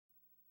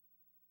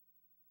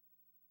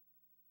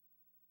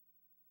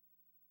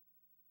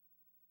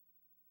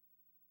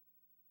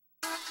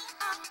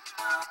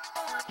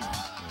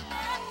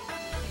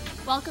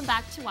Welcome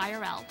back to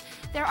IRL.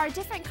 There are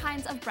different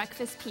kinds of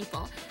breakfast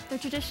people. The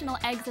traditional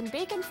eggs and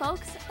bacon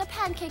folks, the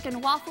pancake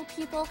and waffle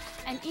people,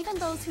 and even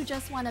those who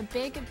just want a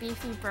big,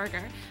 beefy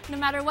burger. No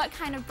matter what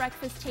kind of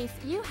breakfast taste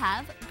you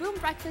have, Boom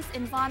Breakfast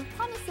in Vaughan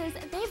promises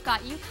they've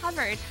got you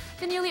covered.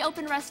 The newly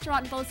opened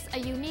restaurant boasts a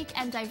unique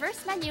and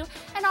diverse menu,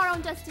 and our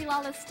own Dusty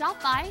Lawless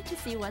stopped by to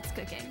see what's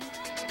cooking.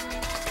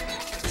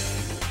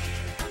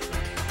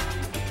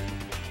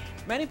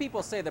 Many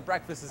people say that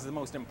breakfast is the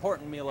most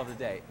important meal of the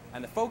day,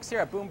 and the folks here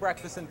at Boom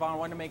Breakfast in Vaughan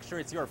want to make sure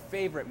it's your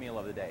favorite meal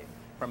of the day.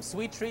 From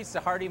sweet treats to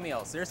hearty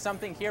meals, there's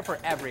something here for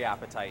every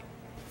appetite.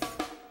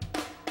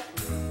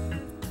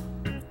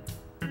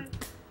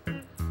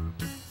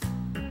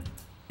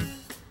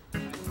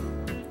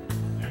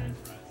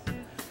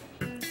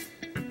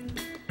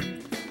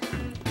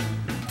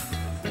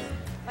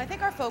 I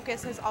think our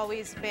focus has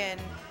always been,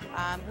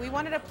 we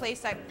wanted a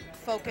place that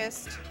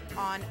focused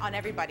on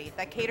everybody,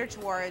 that catered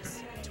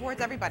towards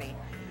everybody.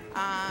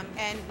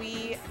 And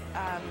we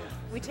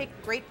take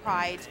great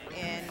pride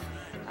in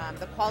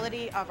the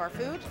quality of our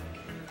food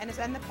and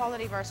the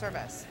quality of our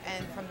service.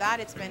 And from that,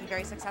 it's been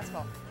very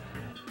successful.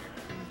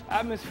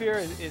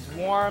 Atmosphere is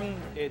warm,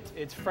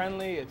 it's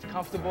friendly, it's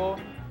comfortable.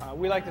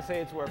 We like to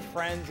say it's where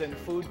friends and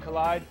food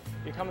collide.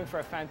 You're coming for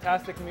a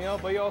fantastic meal,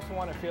 but you also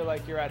want to feel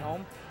like you're at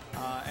home.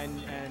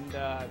 And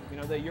you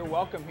know that you're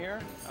welcome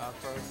here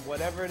for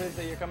whatever it is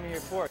that you're coming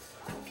here for.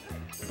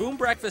 Boom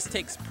Breakfast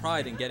takes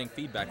pride in getting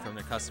feedback from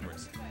their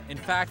customers. In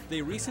fact,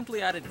 they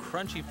recently added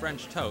crunchy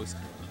French toast,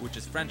 which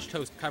is French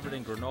toast covered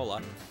in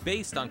granola,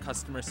 based on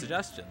customer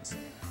suggestions.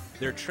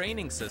 Their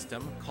training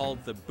system,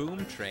 called the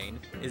Boom Train,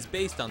 is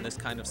based on this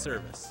kind of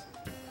service.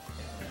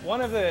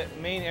 One of the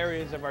main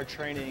areas of our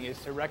training is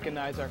to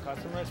recognize our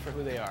customers for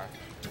who they are.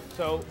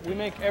 So we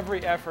make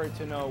every effort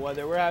to know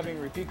whether we're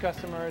having repeat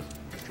customers,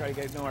 try to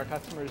get to know our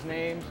customers'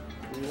 names,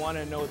 we want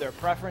to know their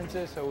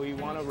preferences, so we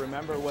want to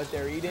remember what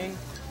they're eating.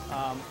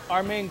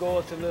 Our main goal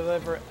is to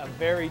deliver a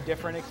very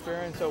different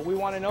experience, so we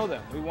want to know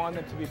them. We want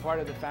them to be part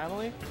of the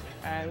family,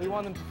 and we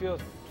want them to feel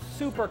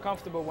super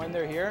comfortable when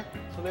they're here,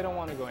 so they don't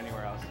want to go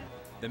anywhere else.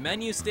 The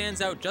menu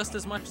stands out just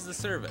as much as the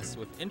service,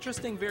 with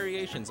interesting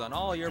variations on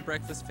all your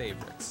breakfast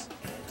favorites.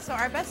 So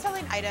our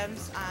best-selling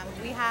items,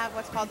 we have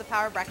what's called the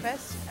Power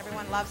Breakfast.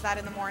 Everyone loves that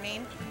in the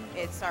morning.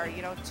 It's our,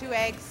 2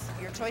 eggs,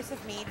 your choice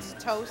of meat,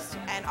 toast,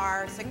 and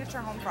our signature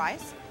home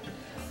fries.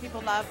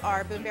 People love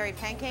our Boomberry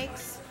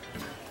pancakes.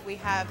 We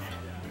have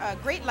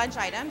great lunch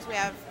items. We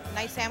have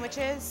nice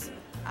sandwiches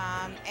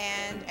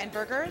and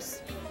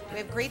burgers. We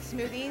have great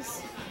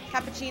smoothies,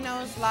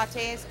 cappuccinos,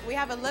 lattes. We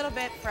have a little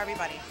bit for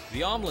everybody.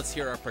 The omelets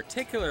here are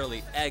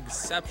particularly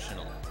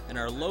exceptional and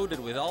are loaded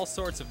with all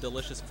sorts of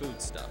delicious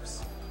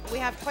foodstuffs. We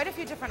have quite a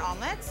few different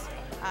omelets.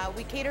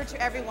 We cater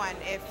to everyone.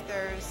 If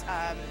there's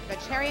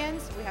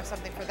vegetarians, we have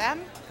something for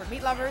them. For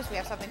meat lovers, we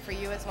have something for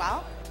you as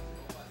well.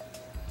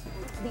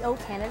 The O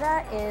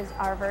Canada is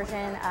our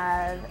version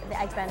of the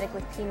Eggs Benedict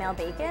with female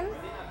bacon.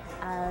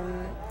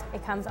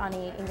 It comes on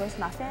an English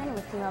muffin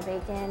with female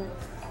bacon,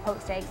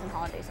 poached eggs, and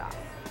hollandaise sauce.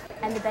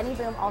 And the Benny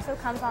Boom also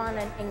comes on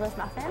an English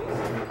muffin,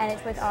 and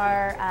it's with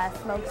our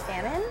smoked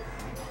salmon,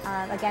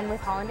 again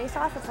with hollandaise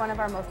sauce. It's one of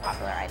our most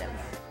popular items.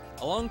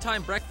 A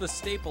long-time breakfast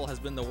staple has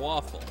been the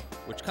waffle,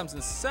 which comes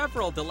in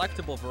several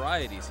delectable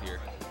varieties here.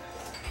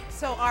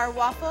 So our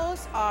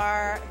waffles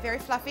are very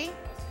fluffy,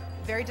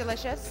 very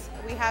delicious.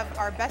 We have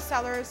our best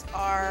sellers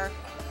are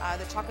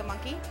the chocolate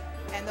monkey,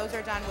 and those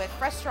are done with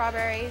fresh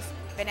strawberries,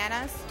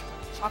 bananas,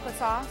 chocolate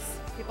sauce.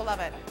 People love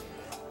it.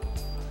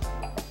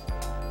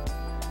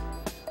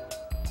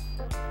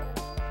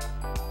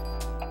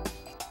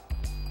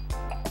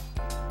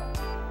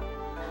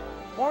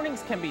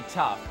 Mornings can be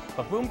tough,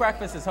 but Boom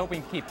Breakfast is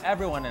hoping to keep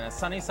everyone in a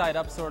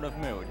sunny-side-up sort of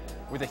mood.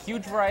 With a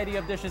huge variety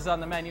of dishes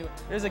on the menu,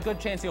 there's a good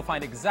chance you'll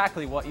find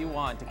exactly what you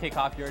want to kick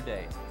off your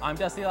day. I'm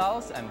Dusty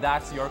Lawless, and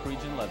that's York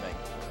Region Living.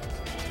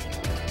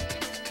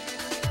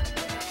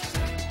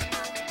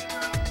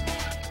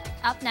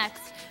 Up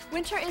next,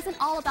 winter isn't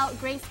all about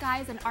gray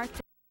skies and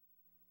Arctic